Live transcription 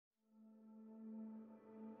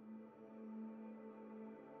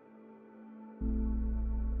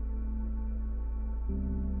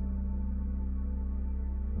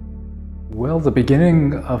Well, the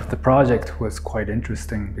beginning of the project was quite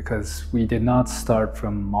interesting because we did not start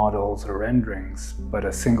from models or renderings, but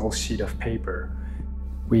a single sheet of paper.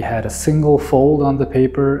 We had a single fold on the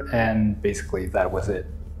paper and basically that was it.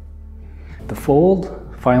 The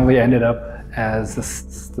fold finally ended up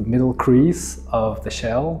as the middle crease of the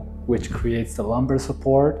shell, which creates the lumbar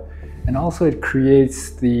support, and also it creates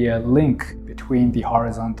the link between the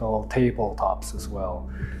horizontal tabletops as well.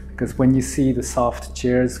 Because when you see the soft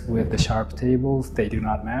chairs with the sharp tables, they do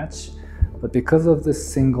not match. But because of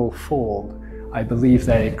this single fold, I believe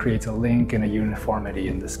that it creates a link and a uniformity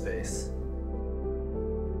in the space.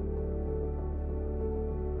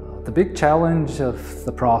 The big challenge of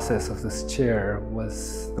the process of this chair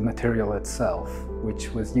was the material itself,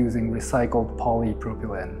 which was using recycled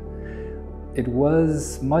polypropylene. It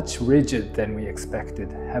was much rigid than we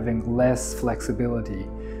expected, having less flexibility,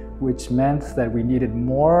 which meant that we needed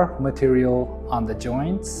more material on the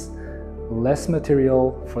joints, less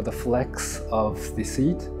material for the flex of the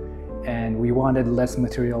seat, and we wanted less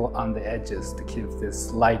material on the edges to give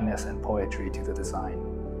this lightness and poetry to the design.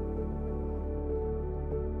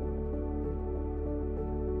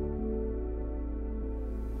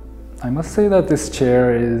 I must say that this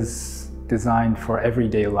chair is designed for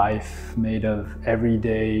everyday life, made of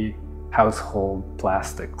everyday household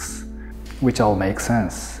plastics, which all makes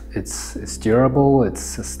sense. It's durable, it's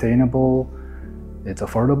sustainable, it's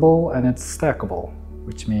affordable, and it's stackable,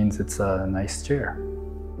 which means it's a nice chair.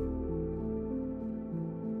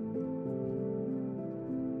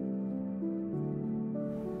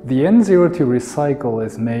 The N02 Recycle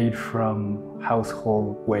is made from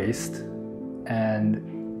household waste,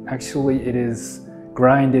 and actually it is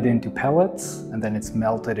grinded into pellets and then it's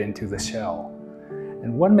melted into the shell.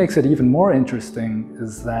 And what makes it even more interesting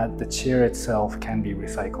is that the chair itself can be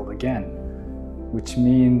recycled again, which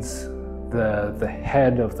means the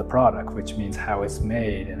head of the product, which means how it's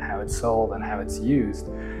made and how it's sold and how it's used,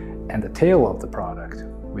 and the tail of the product,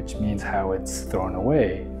 which means how it's thrown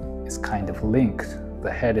away, is kind of linked.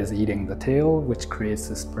 The head is eating the tail, which creates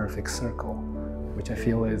this perfect circle, which I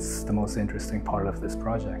feel is the most interesting part of this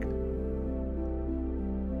project.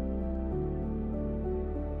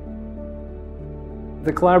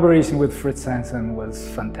 The collaboration with Fritz Hansen was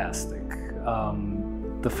fantastic.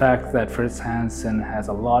 The fact that Fritz Hansen has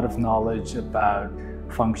a lot of knowledge about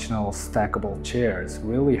functional stackable chairs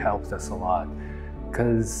really helped us a lot,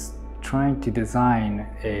 because trying to design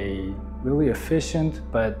a really efficient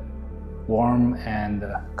but warm and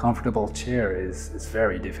comfortable chair is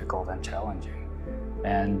very difficult and challenging.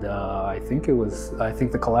 And I think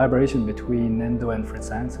the collaboration between Nendo and Fritz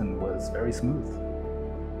Hansen was very smooth.